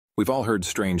We've all heard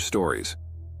strange stories,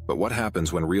 but what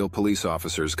happens when real police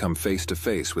officers come face to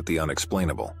face with the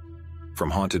unexplainable? From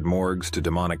haunted morgues to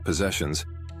demonic possessions,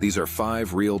 these are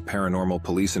 5 real paranormal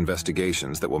police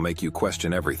investigations that will make you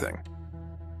question everything.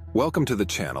 Welcome to the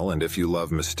channel, and if you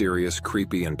love mysterious,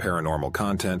 creepy, and paranormal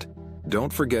content,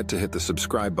 don't forget to hit the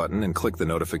subscribe button and click the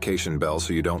notification bell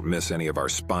so you don't miss any of our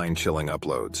spine-chilling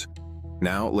uploads.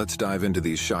 Now, let's dive into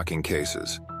these shocking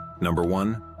cases. Number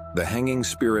 1. The hanging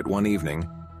spirit. One evening,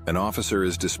 an officer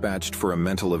is dispatched for a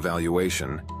mental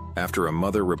evaluation after a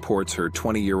mother reports her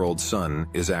 20-year-old son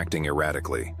is acting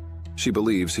erratically. She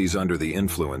believes he's under the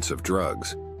influence of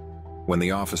drugs. When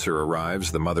the officer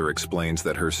arrives, the mother explains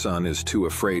that her son is too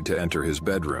afraid to enter his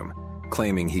bedroom,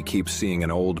 claiming he keeps seeing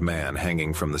an old man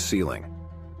hanging from the ceiling.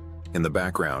 In the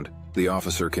background, the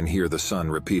officer can hear the son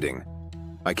repeating,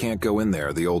 "I can't go in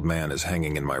there, the old man is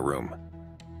hanging in my room."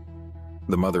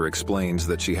 The mother explains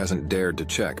that she hasn't dared to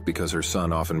check because her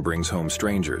son often brings home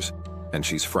strangers, and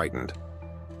she's frightened.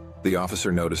 The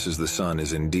officer notices the son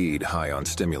is indeed high on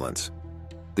stimulants.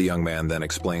 The young man then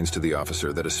explains to the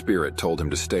officer that a spirit told him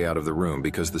to stay out of the room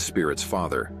because the spirit's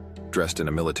father, dressed in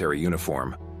a military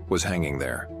uniform, was hanging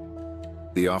there.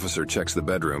 The officer checks the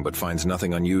bedroom but finds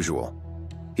nothing unusual.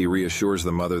 He reassures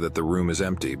the mother that the room is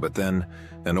empty, but then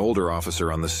an older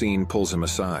officer on the scene pulls him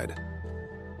aside.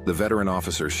 The veteran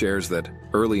officer shares that,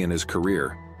 early in his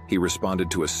career, he responded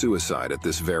to a suicide at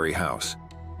this very house.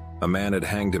 A man had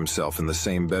hanged himself in the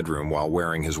same bedroom while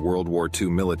wearing his World War II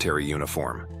military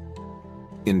uniform.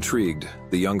 Intrigued,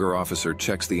 the younger officer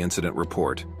checks the incident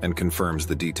report and confirms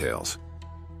the details.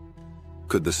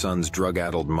 Could the son's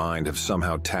drug-addled mind have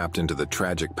somehow tapped into the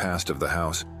tragic past of the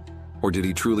house, or did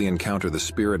he truly encounter the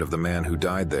spirit of the man who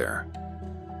died there?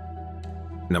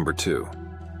 Number 2.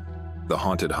 The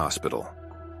haunted hospital.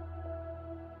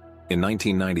 In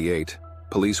 1998,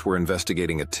 police were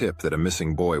investigating a tip that a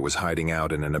missing boy was hiding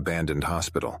out in an abandoned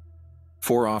hospital.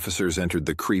 4 officers entered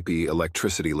the creepy,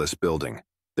 electricity-less building,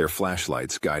 their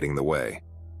flashlights guiding the way.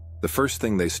 The first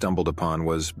thing they stumbled upon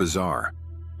was bizarre.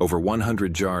 Over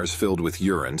 100 jars filled with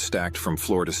urine stacked from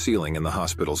floor to ceiling in the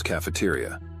hospital's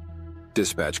cafeteria.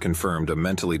 Dispatch confirmed a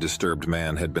mentally disturbed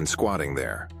man had been squatting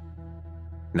there.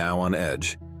 Now on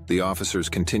edge, the officers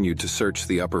continued to search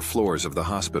the upper floors of the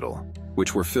hospital,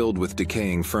 which were filled with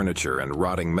decaying furniture and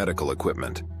rotting medical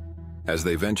equipment. As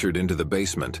they ventured into the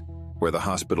basement, where the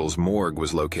hospital's morgue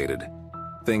was located,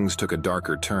 things took a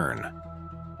darker turn.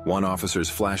 One officer's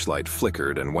flashlight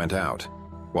flickered and went out,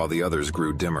 while the others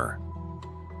grew dimmer.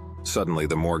 Suddenly,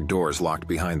 the morgue doors locked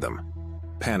behind them.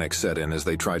 Panic set in as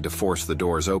they tried to force the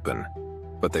doors open,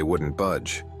 but they wouldn't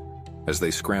budge. As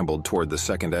they scrambled toward the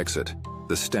second exit,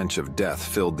 the stench of death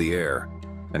filled the air,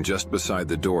 and just beside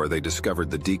the door they discovered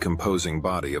the decomposing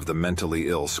body of the mentally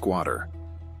ill squatter.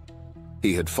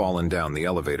 He had fallen down the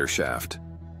elevator shaft.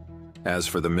 As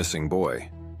for the missing boy,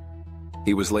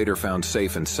 he was later found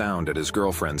safe and sound at his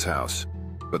girlfriend's house,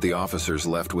 but the officers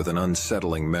left with an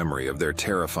unsettling memory of their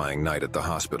terrifying night at the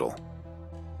hospital.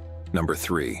 Number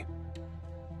 3.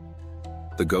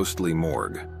 The ghostly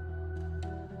morgue.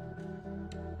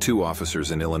 2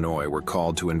 officers in Illinois were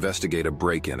called to investigate a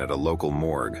break-in at a local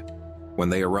morgue. When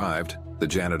they arrived, the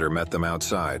janitor met them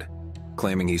outside,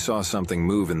 claiming he saw something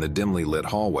move in the dimly lit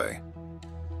hallway.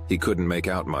 He couldn't make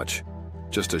out much,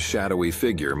 just a shadowy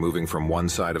figure moving from one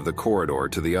side of the corridor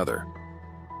to the other.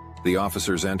 The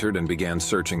officers entered and began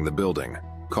searching the building,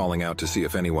 calling out to see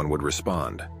if anyone would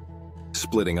respond.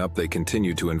 Splitting up, they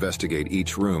continued to investigate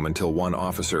each room until one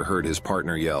officer heard his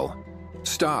partner yell,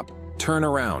 "Stop! Turn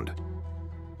around!"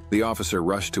 The officer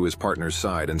rushed to his partner's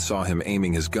side and saw him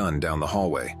aiming his gun down the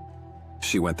hallway.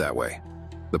 "She went that way,"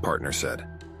 the partner said.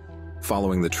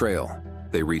 Following the trail,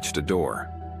 they reached a door.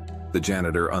 The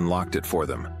janitor unlocked it for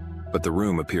them, but the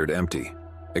room appeared empty,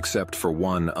 except for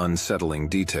one unsettling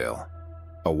detail: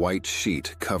 a white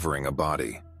sheet covering a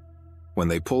body. When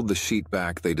they pulled the sheet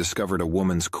back, they discovered a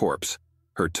woman's corpse,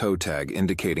 her toe tag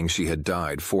indicating she had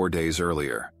died 4 days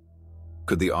earlier.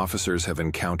 Could the officers have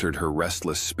encountered her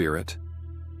restless spirit?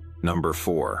 Number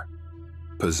 4.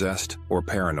 Possessed or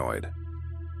paranoid.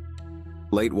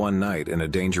 Late one night in a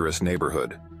dangerous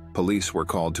neighborhood, police were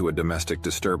called to a domestic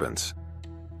disturbance.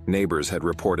 Neighbors had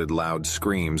reported loud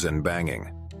screams and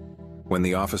banging. When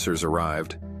the officers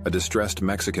arrived, a distressed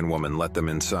Mexican woman let them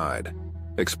inside,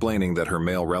 explaining that her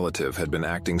male relative had been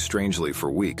acting strangely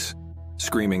for weeks,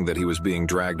 screaming that he was being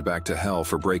dragged back to hell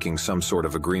for breaking some sort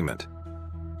of agreement.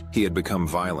 He had become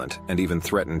violent and even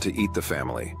threatened to eat the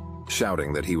family,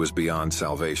 shouting that he was beyond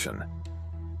salvation.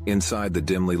 Inside the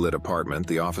dimly lit apartment,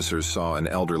 the officers saw an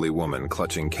elderly woman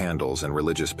clutching candles and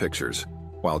religious pictures,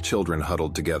 while children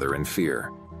huddled together in fear.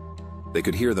 They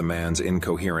could hear the man's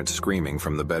incoherent screaming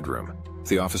from the bedroom.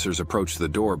 The officers approached the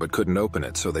door but couldn't open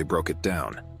it, so they broke it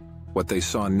down. What they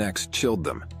saw next chilled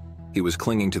them. He was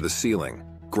clinging to the ceiling,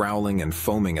 growling and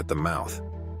foaming at the mouth.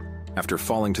 After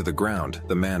falling to the ground,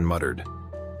 the man muttered,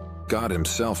 "God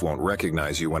himself won't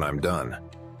recognize you when I'm done."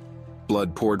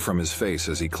 Blood poured from his face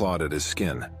as he clawed at his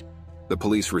skin. The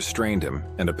police restrained him,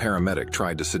 and a paramedic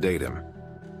tried to sedate him.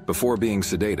 Before being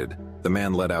sedated, the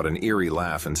man let out an eerie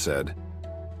laugh and said,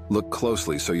 "Look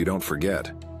closely so you don't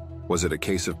forget. Was it a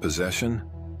case of possession,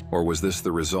 or was this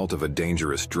the result of a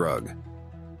dangerous drug?"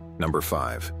 Number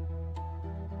 5.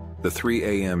 The 3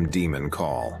 a.m. demon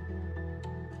call.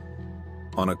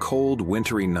 On a cold,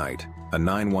 wintry night, a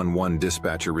 911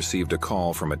 dispatcher received a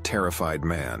call from a terrified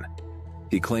man.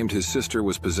 He claimed his sister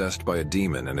was possessed by a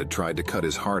demon and had tried to cut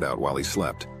his heart out while he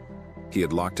slept. He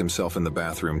had locked himself in the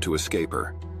bathroom to escape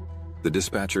her. The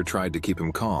dispatcher tried to keep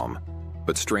him calm,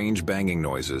 but strange banging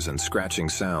noises and scratching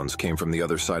sounds came from the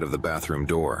other side of the bathroom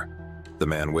door. The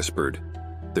man whispered,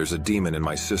 "There's a demon in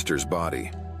my sister's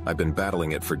body. I've been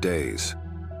battling it for days."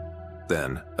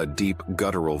 Then, a deep,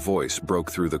 guttural voice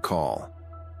broke through the call.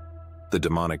 The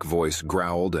demonic voice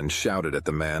growled and shouted at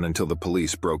the man until the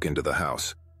police broke into the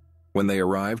house. When they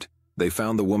arrived, they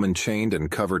found the woman chained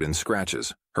and covered in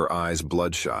scratches, her eyes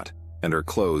bloodshot, and her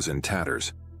clothes in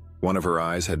tatters. One of her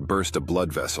eyes had burst a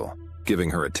blood vessel,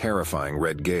 giving her a terrifying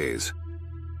red gaze.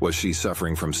 Was she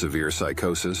suffering from severe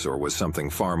psychosis, or was something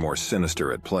far more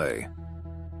sinister at play?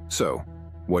 So,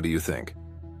 what do you think?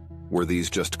 Were these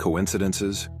just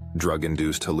coincidences,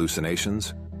 drug-induced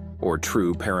hallucinations, or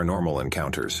true paranormal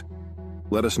encounters?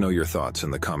 Let us know your thoughts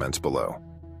in the comments below.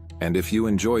 And if you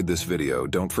enjoyed this video,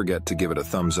 don't forget to give it a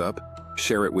thumbs up,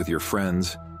 share it with your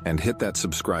friends, and hit that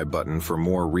subscribe button for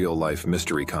more real-life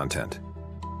mystery content.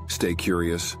 Stay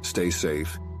curious, stay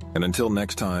safe, and until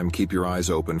next time, keep your eyes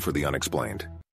open for the unexplained.